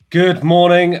Good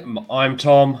morning, I'm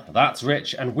Tom, that's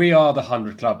Rich, and we are the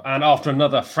 100 Club. And after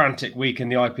another frantic week in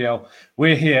the IPL,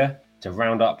 we're here to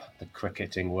round up the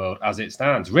cricketing world as it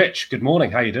stands. Rich, good morning,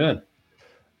 how you doing?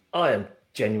 I am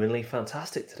genuinely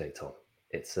fantastic today, Tom.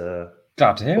 It's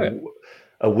Glad to hear it.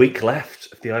 A week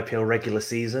left of the IPL regular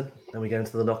season, then we go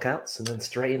into the knockouts and then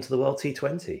straight into the World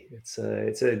T20.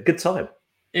 It's a good time.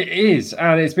 It is,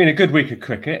 and it's been a good week of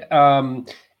cricket. A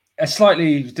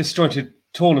slightly disjointed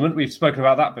tournament, we've spoken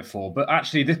about that before, but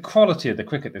actually the quality of the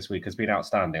cricket this week has been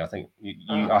outstanding. I think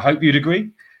I hope you'd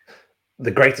agree.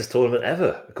 The greatest tournament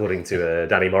ever, according to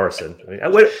Danny Morrison. I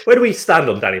mean, where do we stand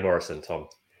on Danny Morrison, Tom?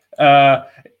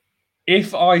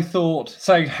 If I thought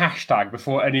saying hashtag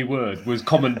before any word was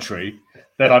commentary,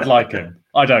 then I'd like him.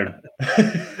 I don't.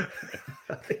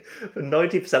 I think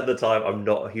 90% of the time, I'm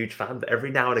not a huge fan, but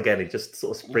every now and again, he just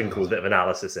sort of sprinkles a bit of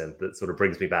analysis in that sort of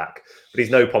brings me back. But he's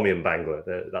no Pommy and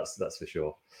Bangla, that's for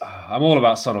sure. I'm all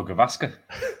about Sunil Gavaskar.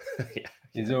 Yeah,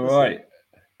 he's all right.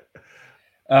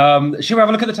 Should we have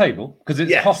a look at the table? Because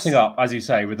it's hotting up, as you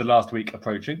say, with the last week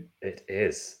approaching. It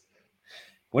is.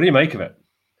 What do you make of it?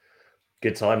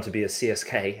 Good time to be a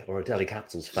CSK or a Delhi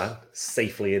Capitals fan,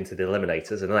 safely into the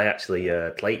eliminators, and they actually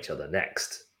play each other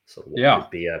next. So what would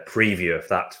be a preview of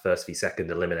that first v second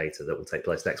eliminator that will take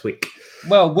place next week.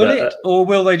 Well, will it, or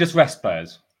will they just rest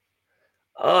players?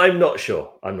 I'm not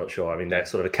sure. I mean, they're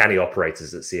sort of canny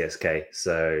operators at CSK,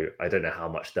 so I don't know how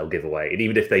much they'll give away. And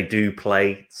even if they do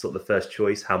play sort of the first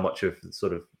choice, how much of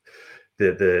sort of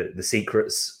the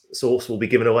secrets sauce will be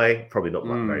given away? Probably not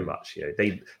very much. You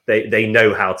know, they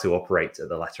know how to operate at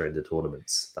the latter end of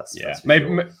tournaments. That's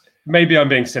maybe I'm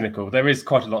being cynical. There is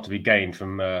quite a lot to be gained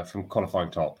from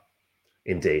qualifying top.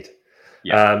 Indeed.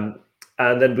 Yeah.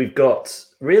 And then we've got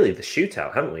really the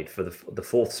shootout, haven't we, for the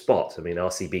fourth spot? I mean,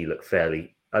 RCB look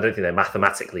fairly. I don't think they're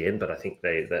mathematically in, but I think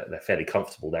they're fairly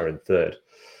comfortable. They're in third.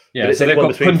 Yeah, so they've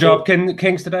got Punjab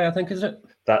Kings today, I think, is it?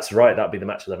 That's right. That'll be the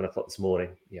match 11 o'clock this morning.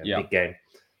 Yeah, big game.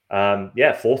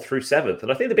 Fourth through seventh.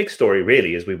 And I think the big story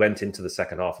really, as we went into the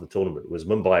second half of the tournament, was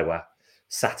Mumbai were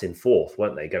sat in fourth,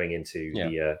 weren't they, going into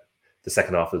the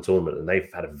second half of the tournament? And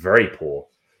they've had a very poor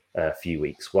few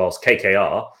weeks, whilst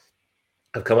KKR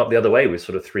have come up the other way with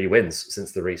sort of 3 wins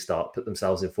since the restart, put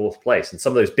themselves in fourth place. And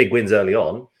some of those big wins early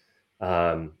on,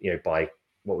 by,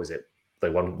 what was it? They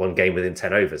won one game within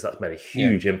 10 overs. That's made a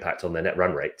huge impact on their net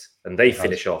run rate. And they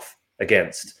finish off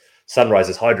against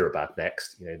Sunrisers Hyderabad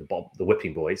next, the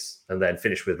whipping boys, and then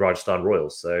finish with Rajasthan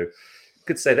Royals. So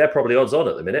could say they're probably odds on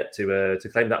at the minute to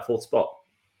claim that fourth spot.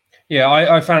 Yeah,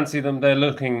 I fancy them. They're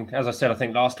looking, as I said, I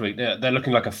think last week, they're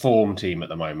looking like a form team at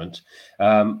the moment.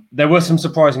 There were some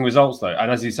surprising results, though. And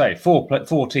as you say,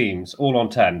 four teams, all on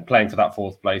 10, playing for that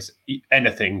fourth place.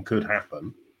 Anything could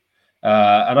happen.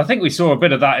 And I think we saw a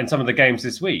bit of that in some of the games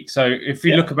this week. So if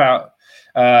we look about,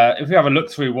 if we have a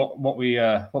look through what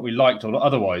we liked or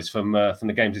otherwise from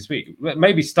the games this week,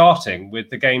 maybe starting with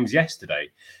the games yesterday,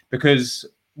 because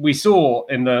we saw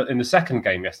in the second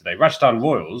game yesterday, Rajasthan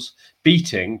Royals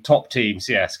beating top team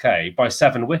CSK by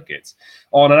 7 wickets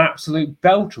on an absolute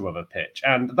belter of a pitch.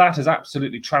 And that has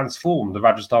absolutely transformed the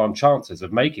Rajasthan chances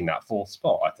of making that fourth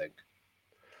spot, I think.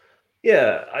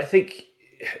 Yeah, I think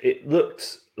it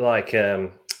looked like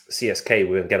CSK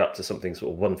were going to get up to something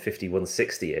sort of 150,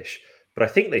 160-ish. But I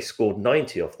think they scored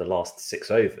 90 off the last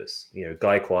 6 overs.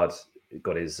 Gaikwad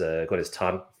got his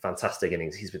ton. Fantastic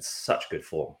innings. He's been such good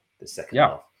form this second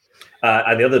half.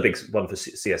 And the other big one for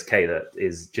CSK that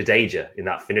is Jadeja in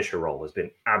that finisher role has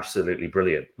been absolutely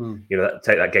brilliant.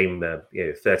 Take that game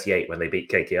 38 when they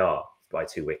beat KKR by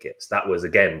 2 wickets. That was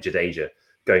again Jadeja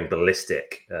going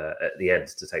ballistic at the end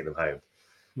to take them home.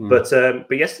 But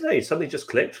yesterday something just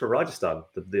clicked for Rajasthan.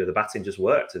 The batting just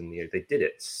worked, and they did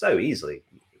it so easily.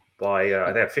 They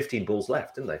had 15 balls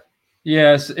left, didn't they?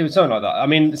 Yes, it was something like that. I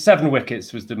mean, 7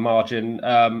 wickets was the margin.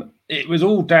 It was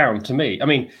all down to me. I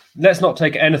mean, let's not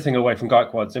take anything away from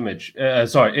Gaikwad's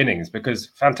innings, because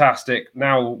fantastic.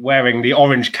 Now wearing the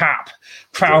orange cap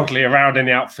proudly around in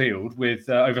the outfield with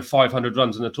over 500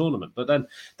 runs in the tournament. But then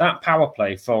that power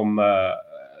play from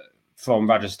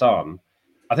Rajasthan,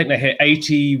 I think they hit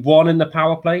 81 in the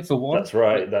power play for 1. That's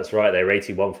right. They were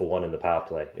 81 for 1 in the power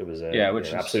play. It was an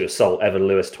absolute assault. Evan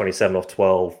Lewis, 27 off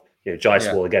 12.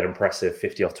 Jaiswal again impressive,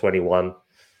 50 off 21.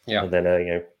 Yeah, and then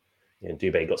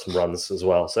Dubé got some runs as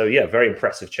well. So very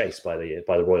impressive chase by the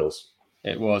Royals.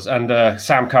 It was, and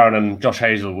Sam Curran and Josh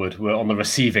Hazlewood were on the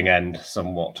receiving end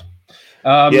somewhat.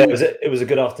 It was a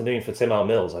good afternoon for Tim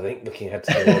Mills, I think, looking ahead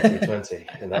to the World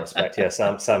T20 in that respect. Yeah,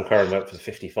 Sam Curran went for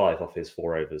 55 off his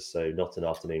 4 overs, so not an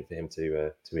afternoon for him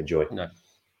to enjoy. No,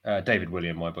 David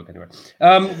William, my book anyway.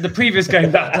 The previous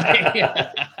game that day.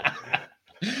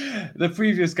 The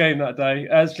previous game that day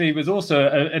actually was also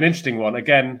an interesting one.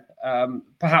 Again,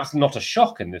 perhaps not a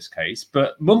shock in this case,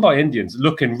 but Mumbai Indians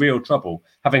look in real trouble,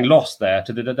 having lost there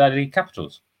to the Delhi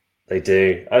Capitals. They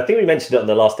do. I think we mentioned it on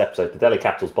the last episode. The Delhi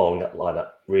Capitals bowling lineup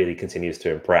really continues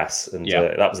to impress, and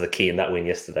that was the key in that win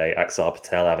yesterday. Axar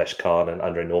Patel, Avesh Khan, and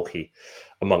Andre Nortje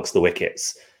amongst the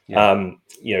wickets. Yeah.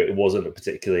 It wasn't a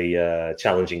particularly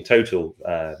challenging total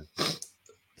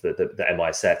that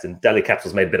MI set, and Delhi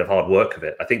Capitals made a bit of hard work of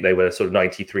it. I think they were sort of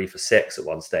 93 for 6 at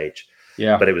one stage.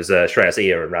 Yeah, but it was Shreyas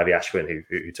Iyer and Ravi Ashwin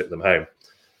who took them home.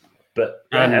 But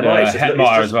and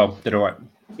Hetmeyer as well did all right.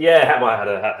 Yeah,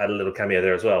 Hetmeyer had a little cameo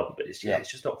there as well, but it's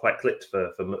just not quite clicked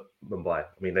for Mumbai. I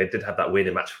mean, they did have that win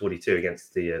in match 42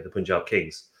 against the Punjab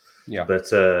Kings. Yeah, but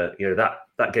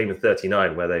that game in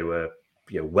 39 where they were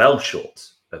well short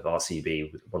of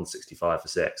RCB with 165 for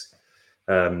 6.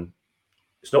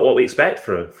 It's not what we expect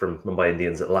from Mumbai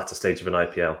Indians at the latter stage of an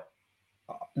IPL.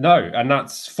 No, and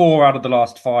that's 4 out of the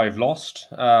last 5 lost.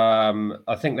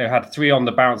 I think they had 3 on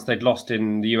the bounce. They'd lost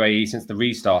in the UAE since the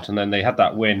restart, and then they had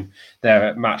that win there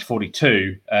at match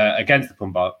 42 against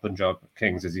the Punjab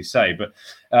Kings, as you say. But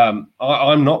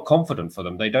I'm not confident for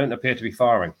them. They don't appear to be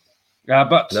firing.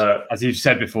 But no. As you've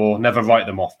said before, never write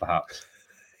them off, perhaps.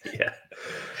 Yeah.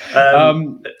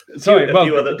 Go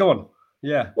on.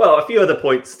 Yeah. Well, a few other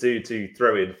points to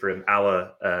throw in from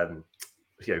our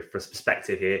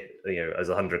perspective here. As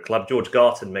a 100 club, George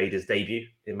Garton made his debut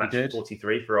in match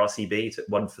 43 for RCB. He took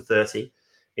 1 for 30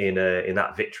 in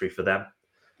that victory for them.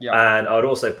 Yeah. And I would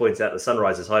also point out the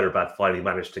Sunrisers Hyderabad finally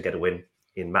managed to get a win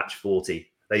in match 40.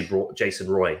 They brought Jason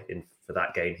Roy in for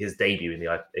that game, his debut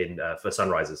for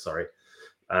Sunrisers. Sorry.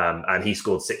 And he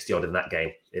scored 60 odd in that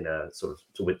game in a sort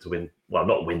of to win. Well,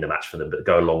 not win the match for them, but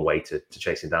go a long way to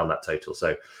chasing down that total.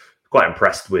 So quite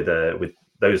impressed with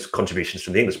those contributions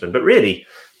from the Englishman. But really,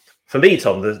 for me,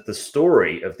 Tom, the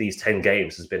story of these 10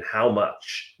 games has been how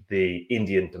much the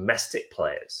Indian domestic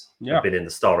players have been in the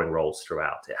starring roles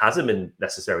throughout. It hasn't been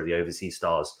necessarily the overseas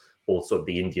stars or sort of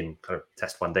the Indian kind of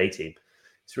Test one day team.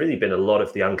 It's really been a lot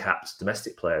of the uncapped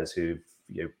domestic players who've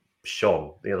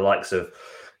shone. The likes of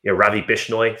Ravi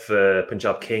Bishnoi for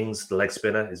Punjab Kings, the leg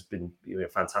spinner, has been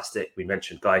fantastic. We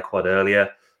mentioned Gaikwad earlier.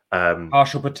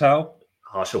 Harshal Patel.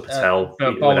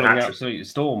 Bowling an absolute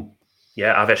storm.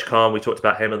 Yeah, Avesh Khan, we talked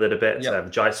about him a little bit.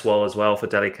 Yep. Jaiswal as well for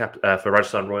for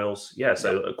Rajasthan Royals. Yeah,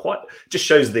 so quite just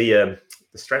shows the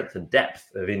strength and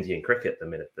depth of Indian cricket at the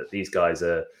minute that these guys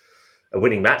are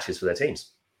winning matches for their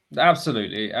teams.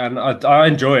 Absolutely, and I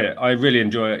enjoy it. I really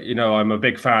enjoy it. I'm a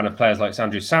big fan of players like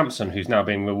Sanju Samson, who's now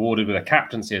being rewarded with a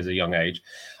captaincy as a young age.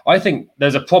 I think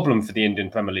there's a problem for the Indian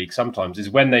Premier League sometimes is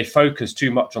when they focus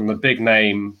too much on the big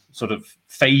name, sort of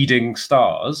fading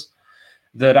stars,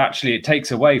 that actually it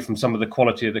takes away from some of the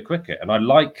quality of the cricket. And I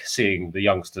like seeing the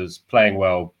youngsters playing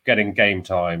well, getting game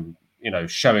time,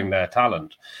 showing their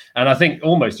talent. And I think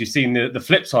almost you've seen the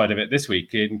flip side of it this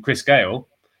week in Chris Gayle.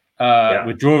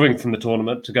 Withdrawing from the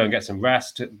tournament to go and get some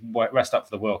rest up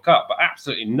for the World Cup, but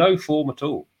absolutely no form at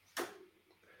all.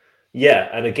 Yeah,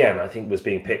 and again, I think was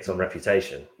being picked on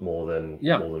reputation more than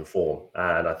form.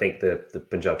 And I think the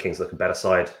Punjab Kings look a better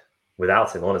side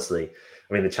without him, honestly.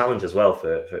 I mean, the challenge as well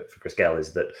for Chris Gayle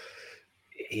is that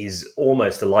he's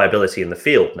almost a liability in the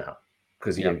field now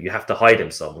because you have to hide him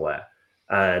somewhere.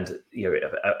 And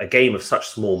a game of such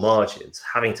small margins,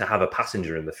 having to have a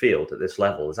passenger in the field at this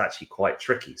level is actually quite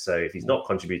tricky. So if he's not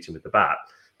contributing with the bat,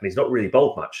 and he's not really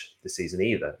bowled much this season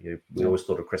either, we always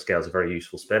thought of Chris Gayle as a very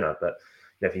useful spinner, but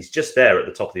if he's just there at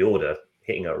the top of the order,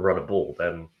 hitting a run a ball,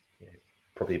 then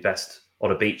probably best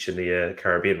on a beach in the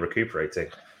Caribbean recuperating.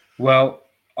 Well,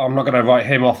 I'm not going to write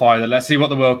him off either. Let's see what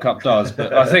the World Cup does.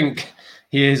 But I think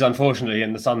he is unfortunately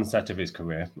in the sunset of his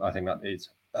career. I think that is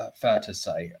fair to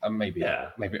say. And maybe I'm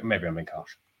being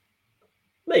harsh.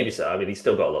 Maybe so. I mean, he's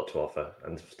still got a lot to offer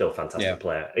and still a fantastic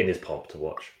player in his pomp to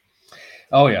watch.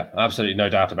 Oh, yeah, absolutely. No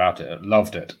doubt about it.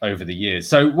 Loved it over the years.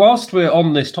 So whilst we're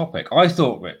on this topic, I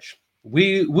thought, Rich,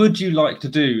 would you like to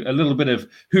do a little bit of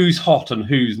who's hot and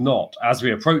who's not as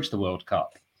we approach the World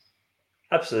Cup?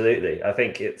 Absolutely. I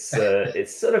think it's a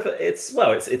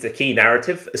key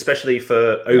narrative, especially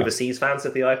for overseas fans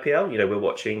of the IPL. We're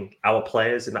watching our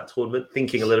players in that tournament,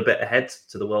 thinking a little bit ahead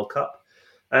to the World Cup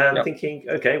and thinking,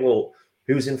 okay, well,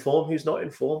 who's in form, who's not in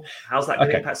form? How's that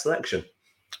going to impact selection?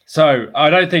 So I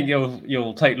don't think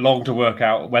you'll take long to work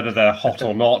out whether they're hot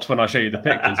or not when I show you the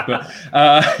pictures. But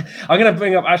I'm going to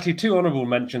bring up actually 2 honourable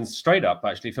mentions straight up,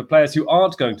 actually, for players who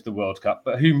aren't going to the World Cup,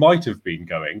 but who might have been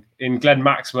going in Glenn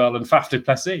Maxwell and Faf du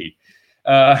Plessis,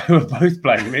 who are both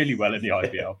playing really well in the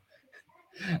IPL.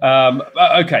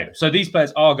 Okay, so these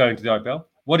players are going to the IPL.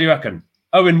 What do you reckon?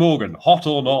 Owen Morgan, hot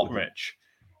or not, Rich?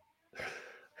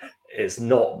 it's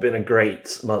not been a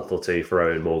great month or two for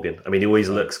Owen Morgan. I mean, he always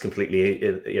looks completely,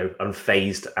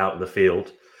 unfazed out in the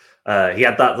field. He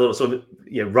had that little sort of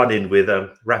run in with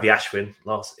Ravi Ashwin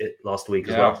last week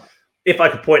as well. If I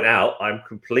could point out, I'm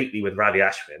completely with Ravi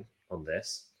Ashwin on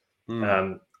this.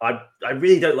 I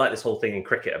really don't like this whole thing in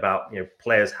cricket about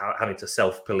players having to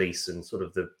self-police and sort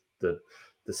of the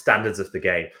standards of the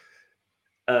game.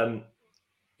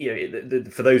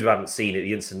 For those who haven't seen it,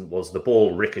 the incident was the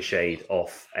ball ricocheted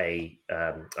off I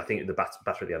think the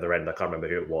batter at the other end. I can't remember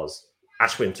who it was.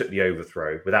 Ashwin took the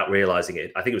overthrow without realizing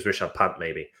it. I think it was Rishabh Pant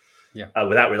maybe. Yeah.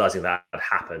 Without realizing that had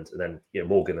happened, and then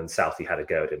Morgan and Southey had a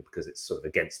go at him because it's sort of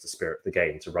against the spirit of the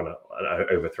game to run an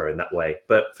overthrow in that way.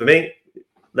 But for me,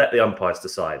 let the umpires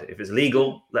decide. If it's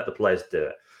legal, let the players do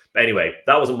it. But anyway,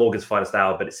 that wasn't Morgan's finest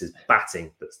hour, but it's his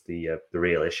batting that's the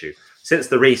real issue. Since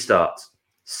the restart,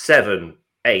 7,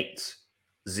 8,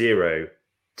 0,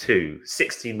 2,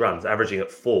 16 runs, averaging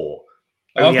at 4.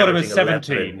 I've got him at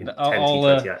 17. I've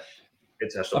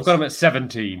got him at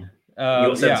 17. You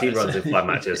got 17 runs in 5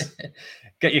 matches.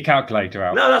 Get your calculator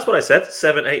out. No, that's what I said.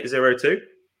 7, 8, 0, 2.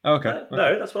 Okay.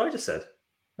 No, that's what I just said.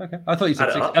 Okay. I thought you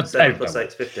said 6. 7 plus 8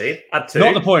 is 15. Add 2.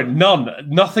 Not the point.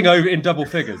 Nothing over in double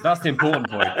figures. That's the important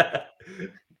point.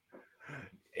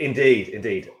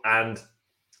 Indeed. And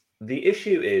the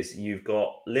issue is you've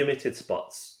got limited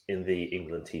spots in the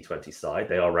England T20 side.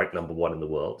 They are ranked number 1 in the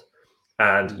world.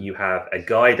 And you have a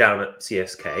guy down at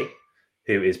CSK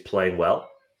who is playing well,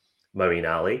 Moeen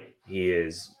Ali. He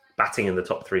is batting in the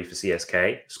top 3 for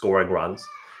CSK, scoring runs.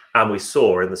 And we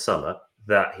saw in the summer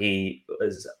that he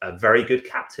is a very good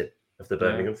captain of the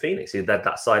Birmingham Phoenix. He led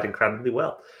that side incredibly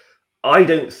well. I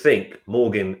don't think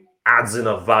Morgan adds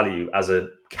enough value as a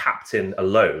captain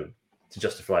alone to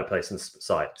justify a place in the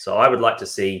side. So I would like to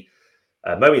see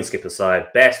Moeen skip aside,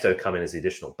 Bairstow come in as the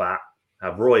additional bat,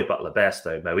 have Roy, Butler,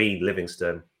 Bairstow, Moeen,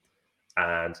 Livingston,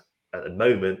 and at the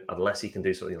moment, unless he can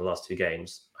do something in the last 2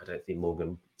 games, I don't think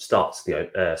Morgan starts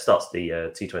the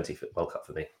T20 World Cup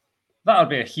for me. That would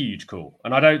be a huge call.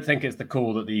 And I don't think it's the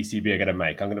call that the ECB are going to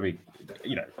make. I'm going to be,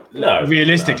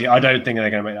 realistically, I don't think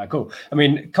they're going to make that call. I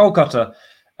mean, Kolkata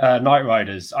Knight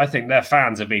Riders, I think their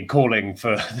fans have been calling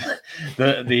for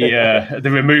the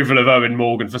removal of Owen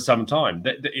Morgan for some time.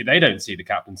 They don't see the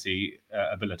captaincy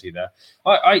ability there.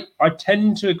 I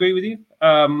tend to agree with you.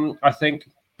 I think,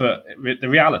 but the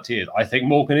reality is, I think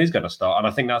Morgan is going to start. And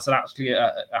I think that's actually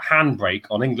a handbrake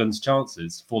on England's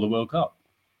chances for the World Cup.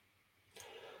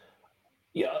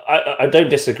 Yeah, I don't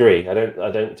disagree. I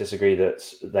don't disagree that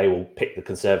they will pick the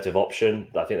conservative option.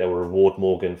 I think they will reward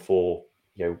Morgan for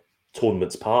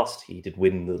tournaments past. He did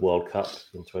win the World Cup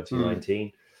in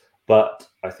 2019, but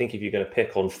I think if you're going to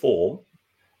pick on form,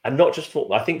 and not just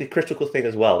form, I think the critical thing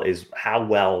as well is how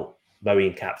well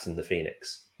Moeen captained the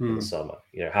Phoenix in the summer.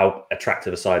 How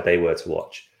attractive a side they were to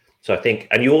watch. So I think,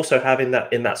 and you also have in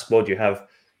that squad, you have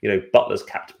Butler's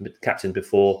captain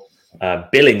before.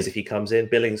 Billings, if he comes in,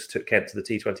 Billings took Kent to the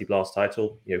T20 Blast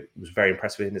title. Was very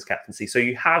impressive in his captaincy. So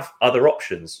you have other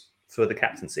options for the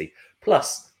captaincy.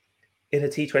 Plus, in a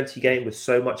T20 game with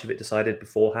so much of it decided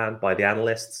beforehand by the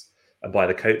analysts and by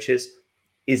the coaches,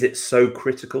 is it so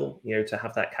critical, to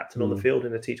have that captain on the field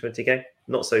in a T20 game?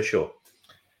 Not so sure.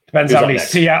 Depends how many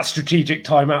SEAT strategic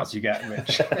timeouts you get,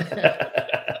 Rich.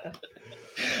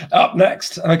 Up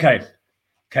next, okay,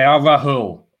 KR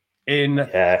Rahul.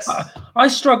 Yes. I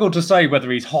struggle to say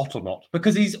whether he's hot or not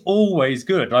because he's always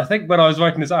good. I think when I was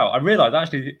writing this out, I realized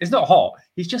actually it's not hot.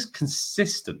 He's just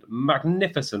consistent,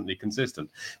 magnificently consistent.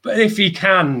 But if he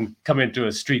can come into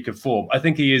a streak of form, I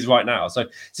think he is right now. So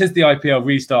since the IPL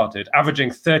restarted, averaging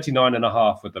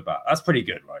 39.5 with the bat, that's pretty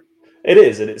good, right? It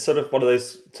is. And it's sort of one of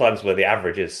those times where the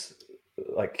average is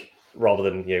like rather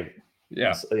than,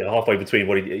 halfway between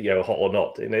what he, hot or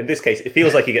not. In this case, it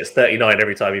feels like he gets 39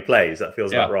 every time he plays. That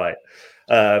feels about right.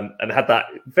 And had that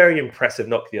very impressive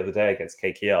knock the other day against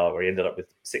KKR, where he ended up with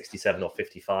 67 or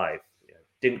 55.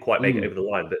 Didn't quite make it over the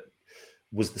line, but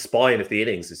was the spine of the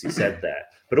innings, as you said there.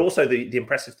 But also the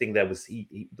impressive thing there was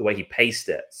the way he paced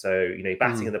it. So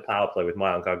batting in the power play with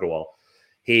Mayank Agarwal,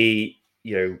 he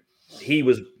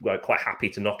was quite happy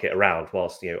to knock it around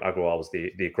whilst Agarwal was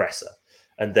the aggressor.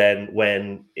 And then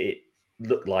when it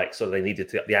looked like sort of they needed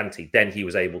to get the ante, then he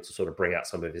was able to sort of bring out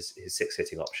some of his 6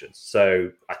 hitting options.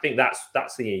 So I think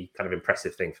that's the kind of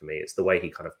impressive thing for me. It's the way he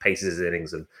kind of paces his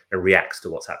innings and reacts to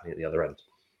what's happening at the other end.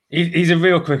 He's a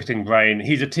real cricketing brain.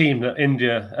 He's a team that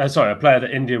a player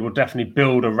that India will definitely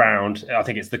build around. I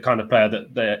think it's the kind of player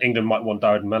that England might want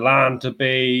Darren Milan to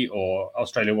be, or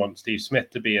Australia wants Steve Smith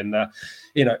to be in there.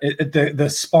 The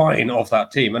spine of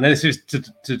that team. And this is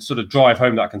to sort of drive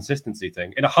home that consistency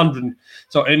thing. In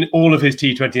all of his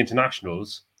T20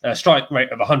 internationals, A strike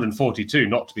rate of 142,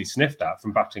 not to be sniffed at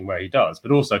from batting where he does,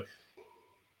 but also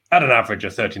at an average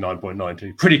of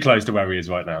 39.92, pretty close to where he is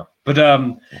right now. But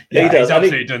he does. He's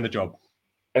absolutely doing the job.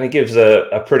 And he gives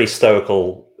a pretty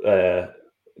stoical,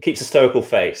 keeps a stoical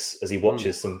face as he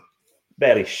watches some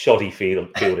barely shoddy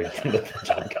fielding from the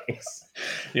Punjab Kings.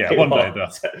 Yeah, one day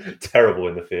though. Terrible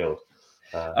in the field.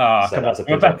 So that's a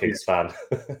Punjab Kings fan.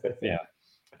 Yeah.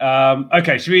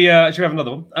 Okay, should we have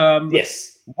another one?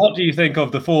 Yes. What do you think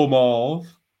of the form of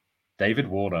David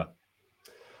Warner?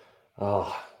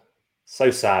 Oh, so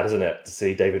sad, isn't it, to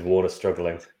see David Warner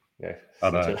struggling?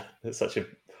 Such a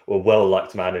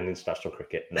well-liked man in international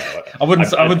cricket. No, I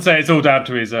wouldn't say it's all down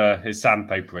to his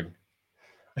sandpapering.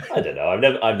 I don't know.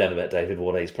 I've never met David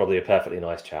Warner. He's probably a perfectly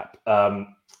nice chap.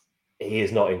 He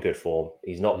is not in good form.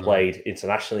 He's not played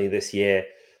internationally this year.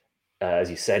 As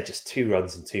you said, just 2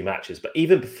 runs in 2 matches. But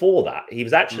even before that, he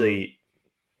was actually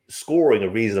scoring a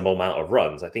reasonable amount of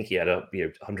runs. I think he had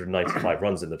 195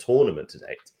 runs in the tournament to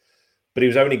date. But he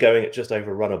was only going at just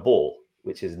over a run a ball,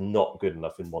 which is not good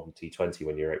enough in modern T20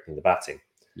 when you're opening the batting.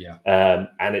 Yeah.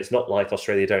 And it's not like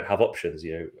Australia don't have options.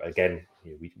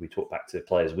 We talk back to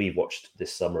players we've watched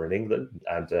this summer in England,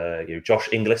 and Josh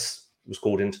Inglis was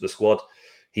called into the squad.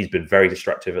 He's been very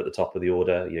destructive at the top of the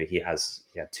order. He had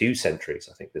 2 centuries,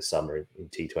 I think, this summer in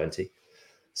T20.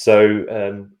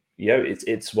 So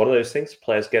it's one of those things.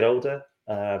 Players get older,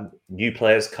 new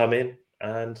players come in,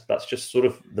 and that's just sort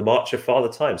of the march of Father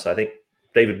Time. So I think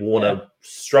David Warner will be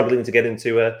struggling to get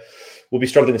into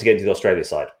the Australia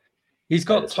side. He's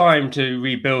got time to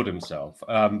rebuild himself,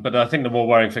 but I think the more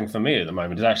worrying thing for me at the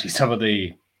moment is actually some of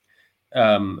the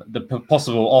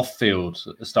possible off-field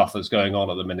stuff that's going on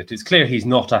at the minute. It's clear he's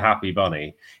not a happy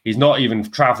bunny. He's not even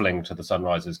travelling to the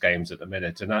Sunrisers games at the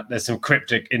minute, and there's some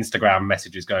cryptic Instagram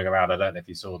messages going around. I don't know if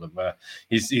you saw them.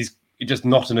 He's just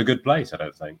not in a good place, I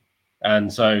don't think.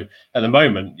 And so at the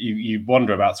moment, you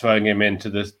wonder about throwing him into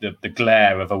the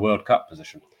glare of a World Cup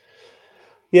position.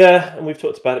 Yeah, and we've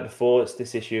talked about it before. It's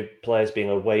this issue of players being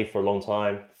away for a long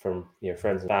time from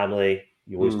friends and family.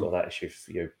 You always got that issue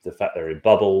of the fact they're in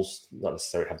bubbles, not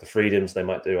necessarily have the freedoms they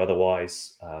might do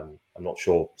otherwise. I'm not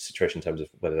sure situation in terms of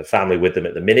whether the family with them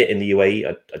at the minute in the UAE.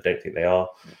 I don't think they are.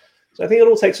 So I think it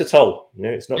all takes a toll.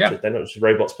 It's not they're not just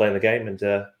robots playing the game. And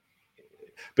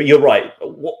but you're right.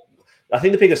 What I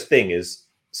think the biggest thing is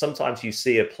sometimes you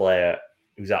see a player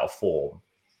who's out of form,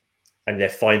 and they're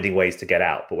finding ways to get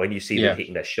out. But when you see them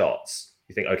hitting their shots,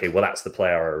 you think, okay, well, that's the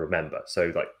player I remember.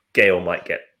 So like Gale might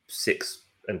get 6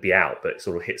 and be out, but it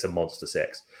sort of hits a monster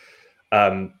 6.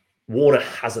 Warner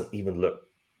hasn't even looked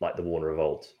like the Warner of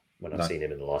old when I've seen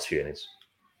him in the last few innings.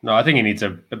 No, I think he needs a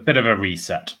bit of a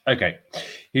reset. Okay,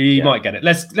 he might get it.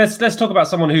 Let's talk about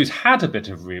someone who's had a bit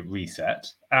of reset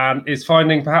and is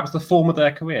finding perhaps the form of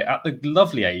their career at the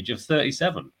lovely age of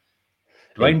 37.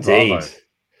 Dwayne Bravo.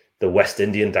 The West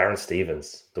Indian Darren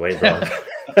Stevens, Dwayne Bravo.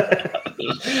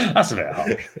 That's a bit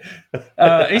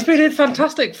hard. He's been in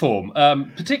fantastic form,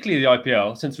 particularly the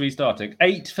IPL since restarting.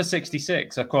 8 for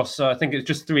 66 across, I think it's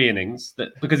just 3 innings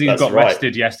because he got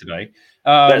rested yesterday.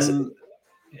 Good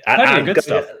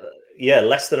stuff.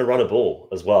 Less than a run a ball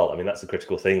as well. I mean, that's the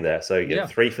critical thing there. So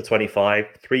 3 for 25,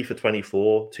 3 for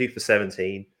 24, 2 for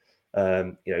 17.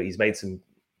 He's made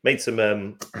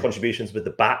some contributions with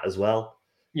the bat as well.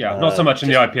 Yeah, not so much in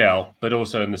the IPL, but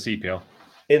also in the CPL.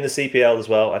 In the CPL as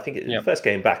well. I think the first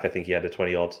game back, I think he had a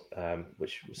 20-odd,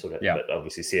 which was sort of, but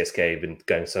obviously CSK have been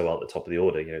going so well at the top of the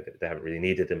order, they haven't really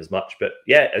needed him as much. But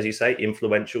as you say,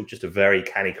 influential, just a very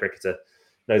canny cricketer,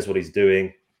 knows what he's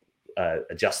doing,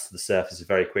 adjusts to the surface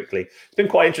very quickly. It's been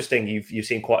quite interesting. You've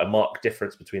seen quite a marked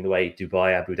difference between the way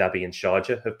Dubai, Abu Dhabi and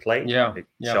Sharjah have played.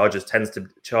 Sharjah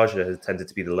has tended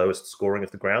to be the lowest scoring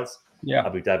of the grounds.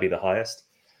 Abu Dhabi the highest.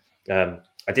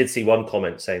 I did see one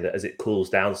comment saying that as it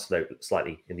cools down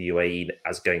slightly in the UAE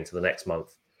as going to the next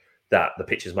month, that the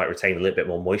pitches might retain a little bit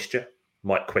more moisture,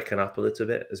 might quicken up a little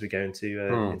bit as we go into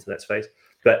the next phase.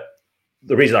 But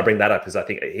the reason I bring that up is I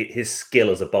think his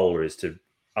skill as a bowler is to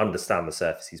understand the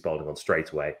surface he's bowling on straight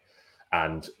away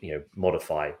and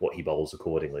modify what he bowls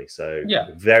accordingly. So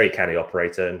very canny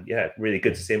operator, and really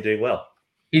good to see him doing well.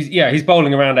 He's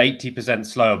bowling around 80%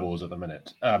 slower balls at the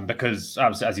minute because,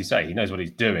 as you say, he knows what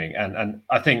he's doing. And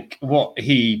I think what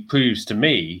he proves to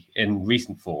me in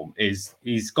recent form is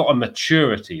he's got a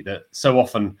maturity that so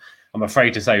often, I'm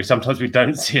afraid to say, sometimes we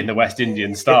don't see in the West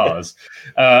Indian stars.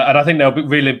 And I think they'll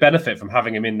really benefit from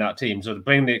having him in that team. So to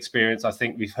bring the experience, I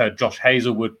think we've heard Josh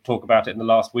Hazelwood talk about it in the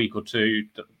last week or two,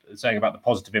 saying about the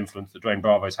positive influence that Dwayne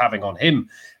Bravo is having on him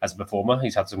as a performer.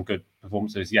 He's had some good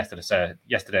performances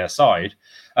yesterday aside.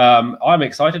 I'm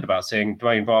excited about seeing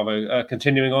Dwayne Bravo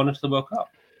continuing on into the World Cup.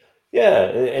 Yeah,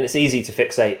 and it's easy to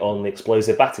fixate on the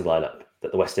explosive batting lineup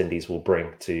that the West Indies will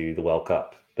bring to the World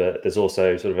Cup. But there's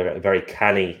also sort of a very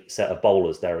canny set of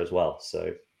bowlers there as well.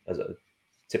 So, as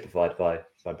typified by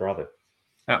Bravo.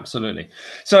 Absolutely.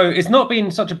 So it's not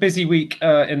been such a busy week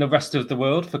in the rest of the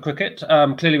world for cricket.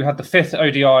 Clearly, we had the 5th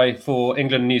ODI for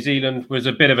England and New Zealand. Was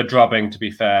a bit of a drubbing, to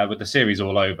be fair, with the series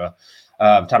all over.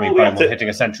 Tammy Beaumont hitting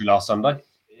a century last Sunday.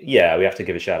 Yeah, we have to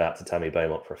give a shout out to Tammy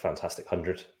Beaumont for a fantastic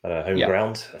 100 at our home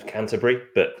ground of Canterbury.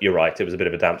 But you're right, it was a bit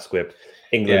of a damp squib.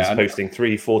 England's posting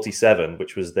 347,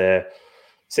 which was their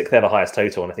 6th ever highest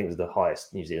total, and I think it was the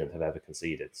highest New Zealand have ever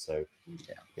conceded. So,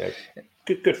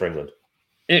 good for England.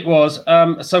 It was.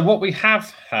 So what we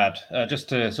have had, just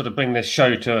to sort of bring this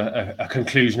show to a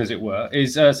conclusion, as it were,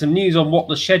 is some news on what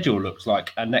the schedule looks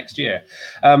like next year.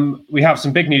 We have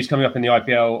some big news coming up in the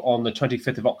IPL on the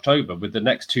 25th of October with the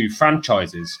next 2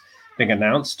 franchises being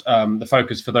announced. The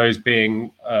focus for those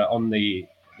being on the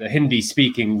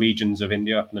Hindi-speaking regions of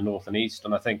India up in the north and east.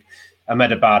 And I think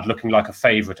Ahmedabad looking like a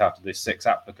favourite out of these 6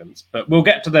 applicants. But we'll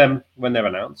get to them when they're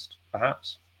announced,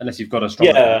 perhaps, unless you've got a strong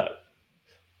opinion.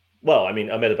 Well, I mean,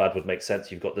 Ahmedabad would make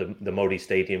sense. You've got the Modi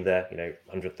Stadium there,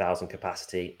 100,000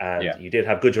 capacity. And you did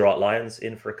have Gujarat Lions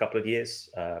in for a couple of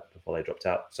years before they dropped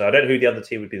out. So I don't know who the other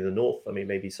team would be in the north. I mean,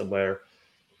 maybe somewhere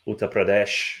Uttar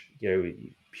Pradesh,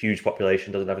 huge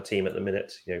population, doesn't have a team at the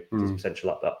minute. There's potential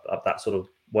up that sort of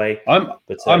way. I'm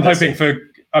hoping for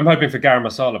Garam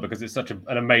Masala because it's such an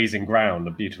amazing ground,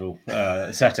 a beautiful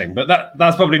setting. But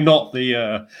that's probably not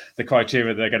the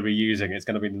criteria they're going to be using. It's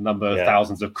going to be the number of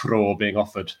thousands of crore being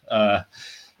offered. I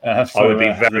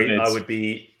would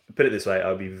be put it this way. I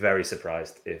would be very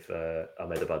surprised if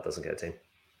Ahmedabad doesn't get a team.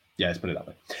 Yeah, let's put it that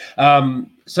way.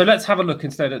 So let's have a look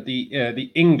instead at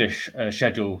the English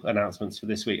schedule announcements for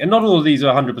this week. And not all of these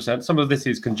are 100%. Some of this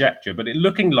is conjecture, but it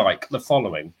looking like the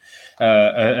following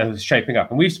are shaping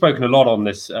up. And we've spoken a lot on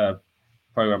this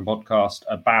program podcast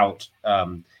about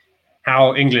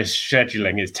how English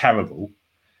scheduling is terrible.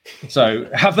 So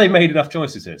have they made enough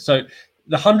choices here? So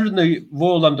the 100 in the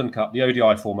Royal London Cup, the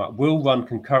ODI format, will run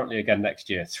concurrently again next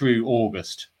year through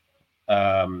August.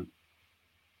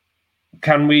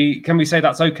 Can we say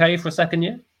that's okay for a second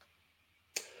year?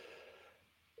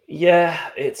 Yeah,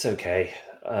 it's okay.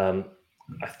 I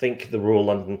think the Royal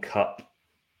London Cup,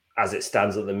 as it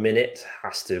stands at the minute,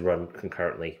 has to run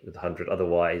concurrently with the 100.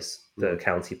 Otherwise, the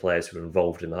county players who aren't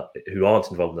involved in the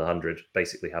 100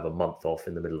 basically have a month off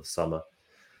in the middle of summer.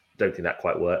 Don't think that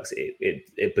quite works.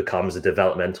 It becomes a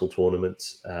developmental tournament.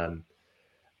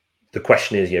 The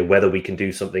question is, whether we can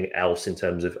do something else in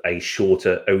terms of a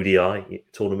shorter ODI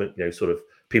tournament. Sort of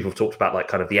people have talked about like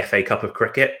kind of the FA Cup of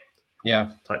cricket,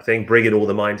 type thing. Bring in all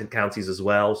the minor counties as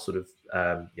well. Sort of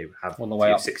have on the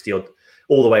way 60 odd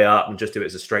all the way up and just do it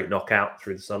as a straight knockout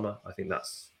through the summer. I think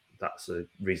that's a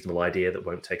reasonable idea that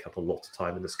won't take up a lot of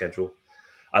time in the schedule.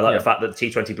 I like the fact that the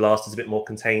T20 Blast is a bit more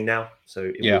contained now, so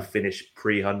it will finish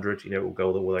pre-100. It will go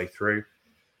all the way through.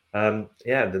 And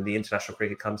then the international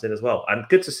cricket comes in as well, and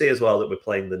good to see as well that we're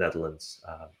playing the Netherlands.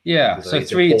 So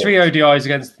three ODIs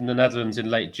against the Netherlands in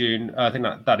late June. I think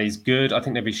that is good. I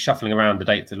think they'll be shuffling around the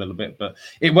dates a little bit, but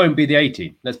it won't be the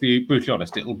 18. Let's be brutally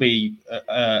honest. It'll be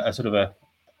a sort of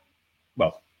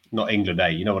not England A.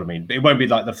 You know what I mean? But it won't be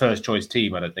like the first choice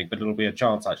team, I don't think. But it'll be a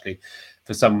chance actually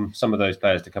for some of those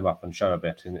players to come up and show a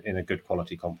bit in a good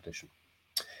quality competition.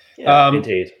 Yeah,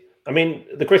 indeed. I mean,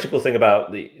 the critical thing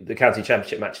about the county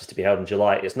championship matches to be held in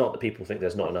July is not that people think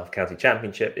there's not enough county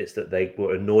championship. It's that they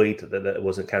were annoyed that there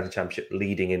wasn't county championship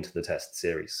leading into the test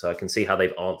series. So I can see how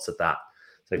they've answered that.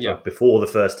 So before the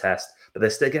first test, but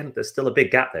there's still a big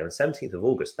gap there. And 17th of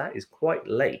August, that is quite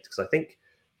late because I think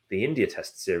the India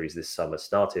test series this summer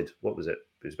started, what was it?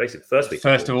 It was basically the first week.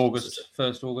 1st of August.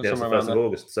 1st of August. Yeah, it was the 1st of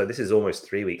August. So this is almost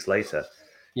 3 weeks later.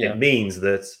 Yeah. It means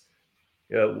that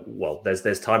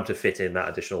there's time to fit in that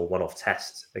additional one-off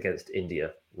test against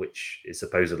India, which is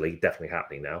supposedly definitely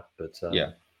happening now. But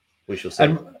we shall see.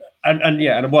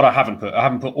 And what I haven't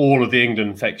put all of the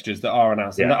England fixtures that are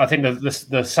announced. And I think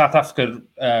the South Africa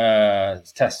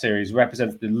Test series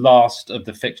represents the last of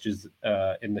the fixtures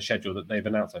in the schedule that they've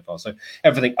announced so far. So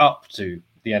everything up to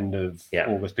the end of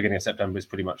August, beginning of September is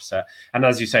pretty much set. And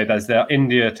as you say, there's the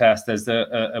India Test, there's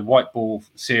a white ball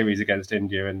series against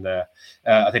India in there.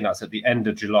 I think that's at the end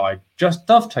of July, just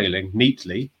dovetailing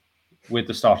neatly with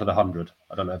the start of the 100.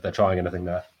 I don't know if they're trying anything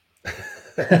there.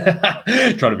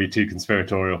 Trying to be too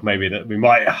conspiratorial. Maybe that we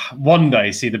might one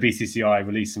day see the BCCI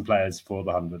release some players for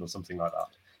the 100 or something like that.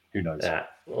 Who knows? Yeah,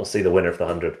 we'll see the winner of the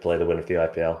 100 play the winner of the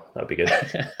IPL. That'd be good.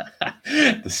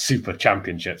 The Super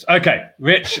Championships. Okay,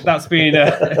 Rich, that's been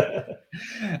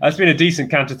That's been a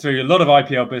decent canter through. A lot of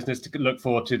IPL business to look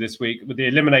forward to this week with the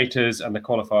eliminators and the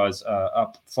qualifiers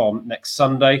up from next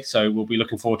Sunday. So we'll be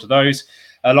looking forward to those,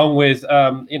 along with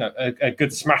a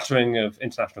good smattering of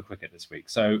international cricket this week.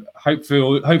 So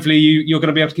hopefully you're going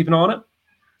to be able to keep an eye on it.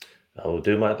 I will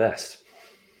do my best.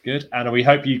 Good. And we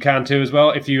hope you can too as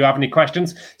well. If you have any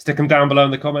questions, stick them down below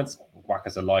in the comments. Whack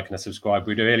us a like and a subscribe.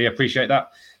 We do really appreciate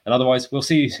that. And otherwise, we'll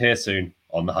see you here soon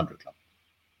on the 100 Club.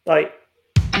 Bye.